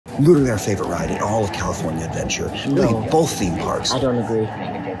Literally our favorite ride in all of California Adventure. Really, both theme parks. I don't agree.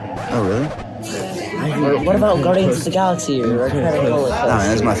 Oh, really? Or what about Guardians of the Galaxy or Incredible? No,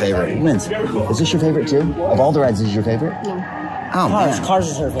 that's my favorite. Wins. Is this your favorite too? Of all the rides, is this your favorite? Yeah. Oh, Cars. man. Cars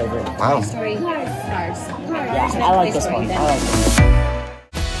is her favorite. Wow. Story. Cars. Yeah, I like this one. I like this.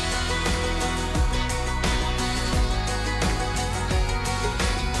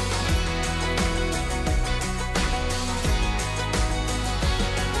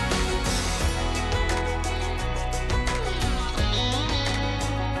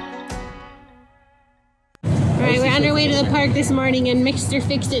 Alright, we're on our way to the park this morning, and Mr.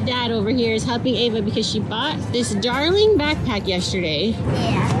 Fix-It Dad over here is helping Ava because she bought this darling backpack yesterday.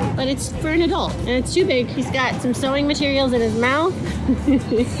 Yeah. But it's for an adult, and it's too big. He's got some sewing materials in his mouth.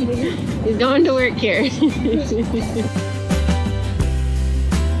 He's going to work here.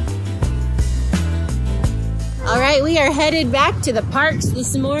 Alright, we are headed back to the parks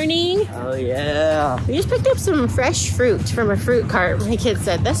this morning. Oh yeah. We just picked up some fresh fruit from a fruit cart. My kid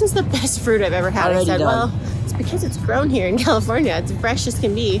said, this is the best fruit I've ever had. I said, well, it's because it's grown here in California. It's fresh as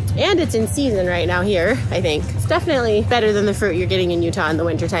can be. And it's in season right now here, I think. It's definitely better than the fruit you're getting in Utah in the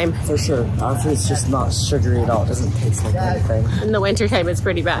wintertime. For sure. Our fruit's just not sugary at all. It doesn't taste like anything. In the wintertime, it's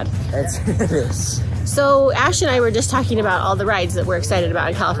pretty bad. It is. So Ash and I were just talking about all the rides that we're excited about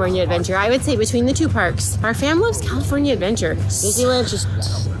in California Adventure. I would say between the two parks, our fam loves California Adventure. Disneyland's just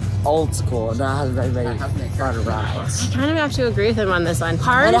old school and not has very many fun rides. I kind of have to agree with him on this one.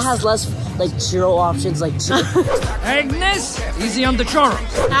 Cars, And it has less like churro options, like churro. Agnes, easy on the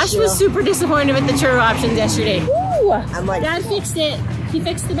churros. Ash was super disappointed with the churro options yesterday. Woo! I'm like, Dad fixed it. He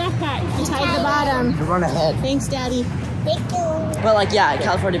fixed the backpack. He tied the bottom. run ahead. Thanks, Daddy. Thank you. But like, yeah,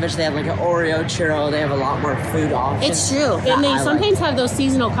 California Adventure, they have like an Oreo churro. They have a lot more food options. It's true. And they sometimes have those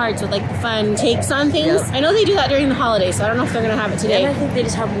seasonal carts with like the fun takes on things. Yep. I know they do that during the holidays, so I don't know if they're going to have it today. And I think they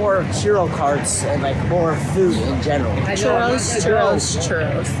just have more churro carts and like more food in general. Churros.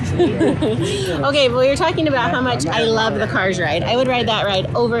 Okay, but we were talking about how much I love the Cars ride. I would ride that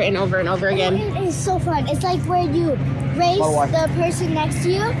ride over and over and over again. It's so fun. It's like where you race the person next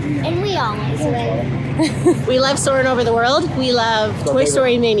to you, and we always win. We love Soaring Over the World. We love Toy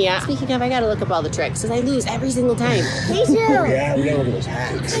Story Mania. Speaking of, I gotta look up all the tricks because I lose every single time. Me too. Yeah, we gotta look at those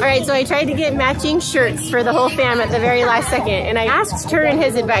hats. All right, so I tried to get matching shirts for the whole fam at the very last second, and I asked Turin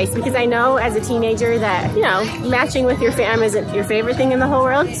his advice because I know as a teenager that, you know, matching with your fam isn't your favorite thing in the whole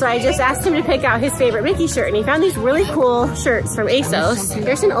world. So I just asked him to pick out his favorite Mickey shirt, and he found these really cool shirts from ASOS.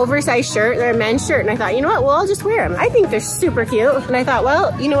 There's an oversized shirt, they're a men's shirt, and I thought, you know what, we'll all just wear them. I think they're super cute, and I thought,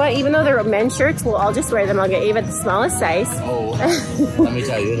 well, you know what, even though they're men's shirts, we'll all just wear them. I'll get Ava the smallest size. Oh, let me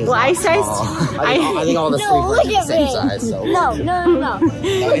tell you, it is Well, I not sized. small. I think all the No, look sleeves are at the same me. size. So. No.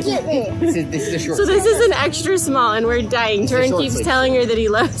 Look at me. This is the short So this is an extra small, and we're dying. Turin short keeps sleeve. telling her that he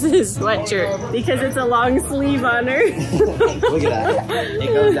loves his sweatshirt because it's a long sleeve on her. Look at that. It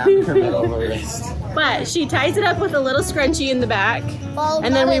goes down her middle of her wrist. But she ties it up with a little scrunchie in the back, Oh,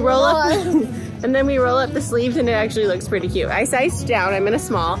 and then we roll up. more. And then we roll up the sleeves, and it actually looks pretty cute. I sized down. I'm in a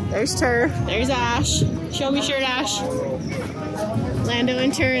small. There's Tur. There's Ash. Show me shirt, Ash. Lando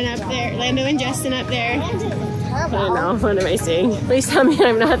and Turin up there. Lando and Justin up there. I don't know. What am I saying? Please tell me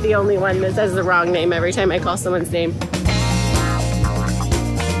I'm not the only one that says the wrong name every time I call someone's name.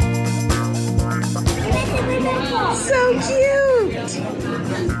 So cute!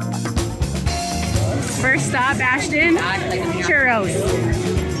 First stop, Ashton. Churros.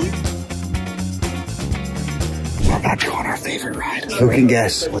 We're about to go on our favorite ride. Who can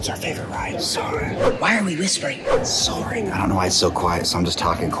guess what's our favorite ride? Soaring. Why are we whispering? Soaring. I don't know why it's so quiet, so I'm just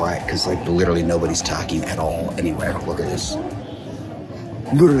talking quiet because like literally nobody's talking at all anywhere. Look at this.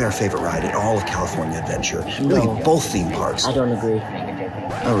 Literally our favorite ride in all of California Adventure. Really, both theme parks. I don't agree.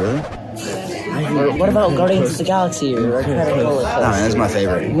 Oh, really? Or what about Guardians of the Galaxy or Incredible? No, that's my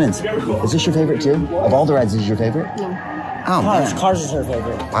favorite. Wins. Is this your favorite too? Of all the rides, is this your favorite? Oh, man. Cars is her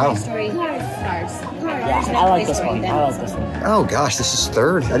favorite. Wow. Story. Cars. Yeah, I like this one. I like this one. Oh gosh, this is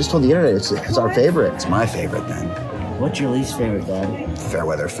third. I just told the internet it's our favorite. It's my favorite then. What's your least favorite, Dad?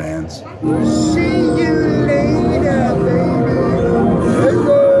 Fairweather fans. See you later, baby.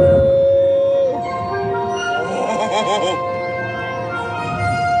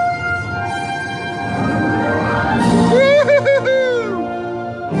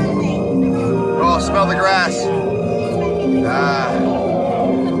 Oh, smell the grass.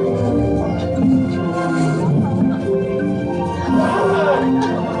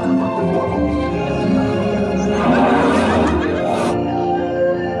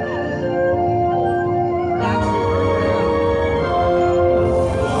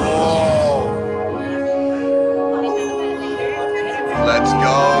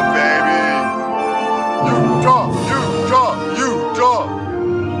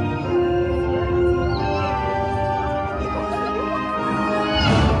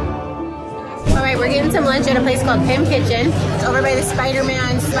 lunch at a place called Pim Kitchen. It's over by the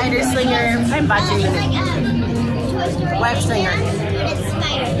Spider-Man, Spider Slinger. I'm butchering it. Web Slinger.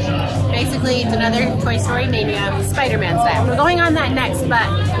 Basically, it's another Toy Story Mania Spider-Man style. We're going on that next, but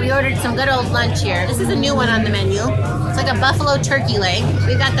we ordered some good old lunch here. This is a new one on the menu. It's like a buffalo turkey leg.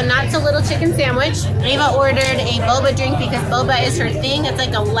 We've got the not so little chicken sandwich. Ava ordered a boba drink because boba is her thing. It's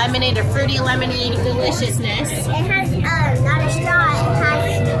like a lemonade, a fruity lemonade deliciousness. It has not a straw. It has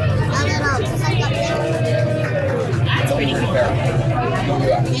a little. That's pretty cool.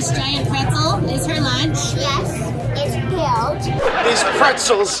 This giant pretzel is her lunch. Yes, it's peeled. These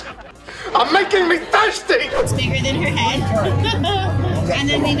pretzels are making me thirsty. It's bigger than her head. And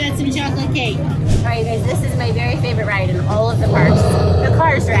then we got some chocolate cake. All right, guys, this is my very favorite ride in all of the parks. The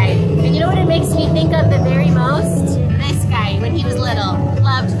Cars ride. And you know what it makes me think of the very most? This guy, when he was little,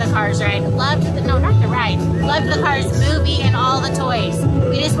 loved the Cars ride. Loved the, no, not the ride. Loved the Cars movie and all the toys.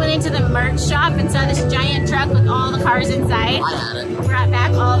 We just went into the merch shop and saw this giant truck with all the cars inside. I had it. Brought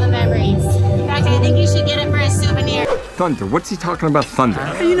back all the memories. In fact, I think you should get it for a souvenir. Thunder? What's he talking about thunder?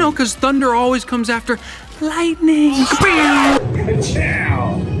 You know, because thunder always comes after lightning.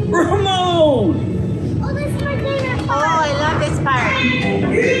 Ciao. Ramon! Oh, this is my favorite Oh, part. I love this part.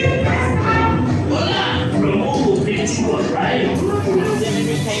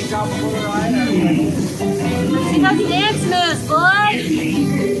 See those dance moves, boy.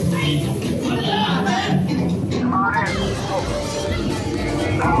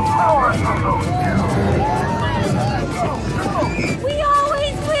 We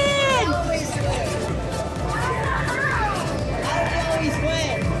always win.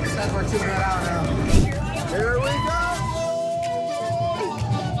 Here we go.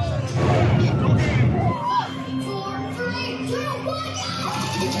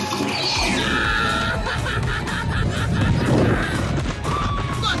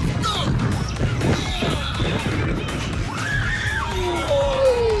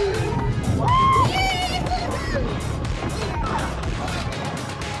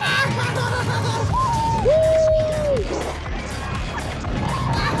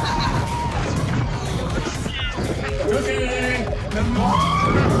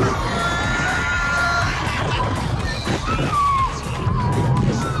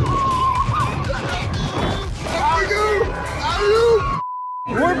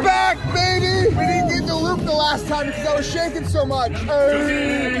 We're back, baby! We didn't get the loop the last time because I was shaking so much.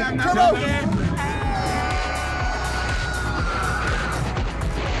 Come on!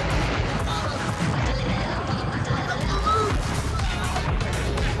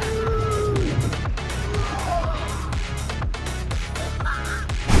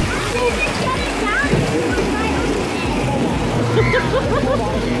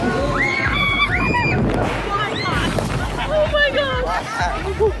 Oh my god!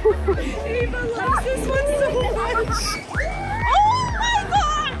 Ava loves this one so much. Oh my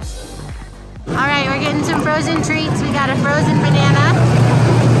gosh! Alright, we're getting some frozen treats. We got a frozen banana.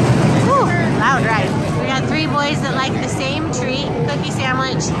 Whew, loud ride. We got three boys that like the same treat. Cookie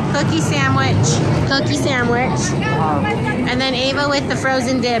sandwich, cookie sandwich, cookie sandwich. And then Ava with the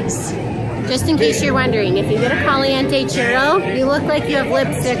frozen dibs. Just in case you're wondering, if you get a caliente churro, you look like you have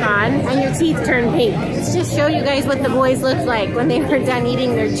lipstick on and your teeth turn pink. Let's just show you guys what the boys looked like when they were done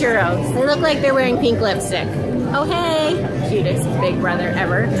eating their churros. They look like they're wearing pink lipstick. Oh hey! Cutest big brother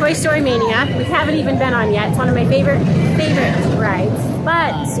ever. Toy Story Mania, we haven't even been on yet. It's one of my favorite rides.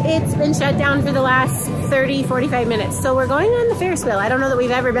 But it's been shut down for the last 30, 45 minutes. So we're going on the Ferris wheel. I don't know that we've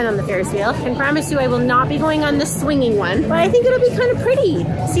ever been on the Ferris wheel. I can promise you I will not be going on the swinging one. But I think it'll be kind of pretty.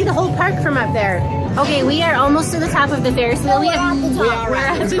 See the whole park from up there. Okay, we are almost to the top of the Ferris wheel. We're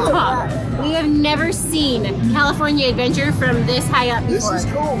at the top. We have never seen California Adventure from this high up before. This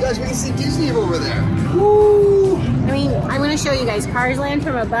is cool, guys. We can see Disney over there. Woo! I mean, I'm gonna show you guys Cars Land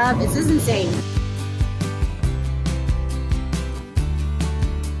from above. This is insane.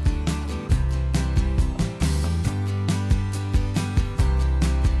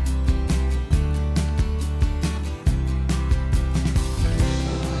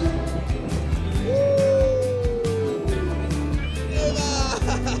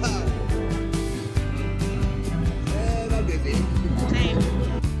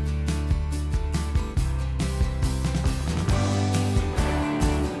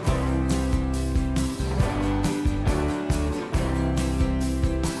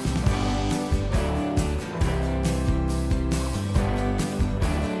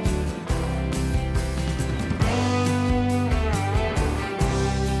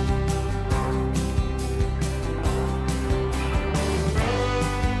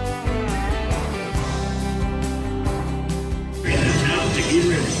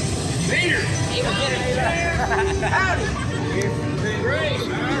 howdy. It's great,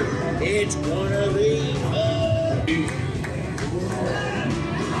 sir. It's one of these.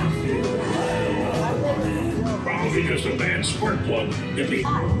 Probably just a bad spark plug.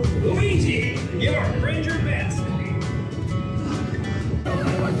 Luigi, you're Ranger Best.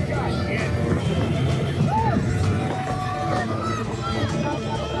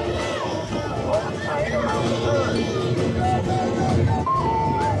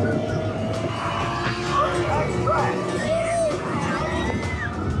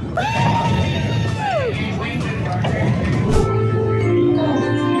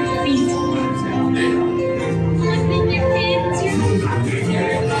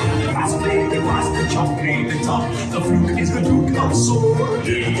 The fluke is the duke of soul.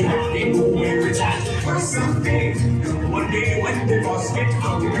 They know where it's at for someday. One day when the boss gets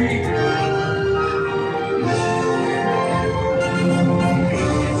hungry.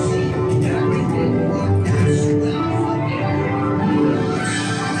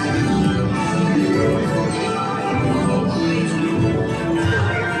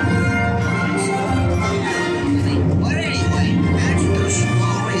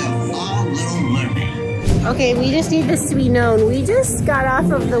 Okay, we just need this to be known. We just got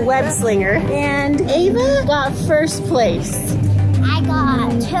off of the web slinger and Ava got first place. I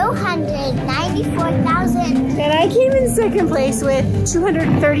got 294,000. And I came in second place with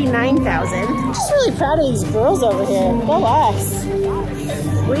 239,000. I'm just really proud of these girls over here. Go us.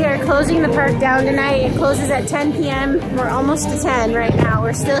 We are closing the park down tonight. It closes at 10 p.m. We're almost to 10 right now.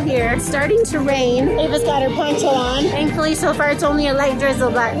 We're still here. It's starting to rain. Ava's got her poncho on. Thankfully, so far it's only a light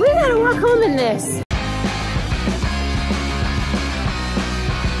drizzle, but we gotta walk home in this.